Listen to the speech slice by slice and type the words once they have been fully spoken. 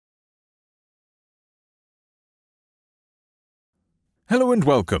Hello and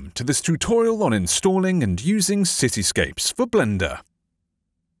welcome to this tutorial on installing and using Scapes for Blender.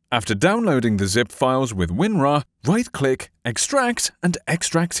 After downloading the zip files with WinRAR, right-click, Extract and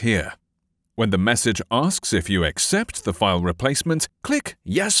Extract here. When the message asks if you accept the file replacement, click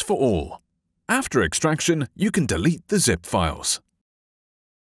Yes for all. After extraction, you can delete the zip files.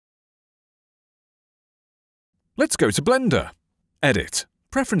 Let's go to Blender, Edit,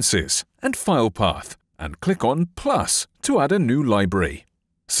 Preferences and File Path, and click on Plus to add a new library.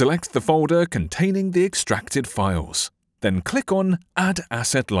 Select the folder containing the extracted files. Then click on Add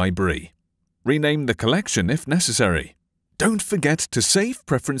Asset Library. Rename the collection if necessary. Don't forget to save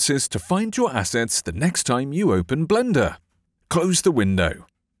preferences to find your assets the next time you open Blender. Close the window.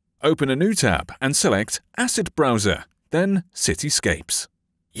 Open a new tab and select Asset Browser, then Scapes.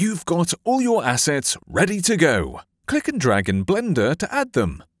 You've got all your assets ready to go. Click and drag in Blender to add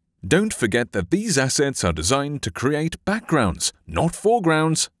them. Don't forget that these assets are designed to create backgrounds, not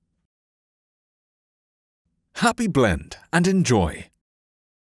foregrounds. Happy blend and enjoy!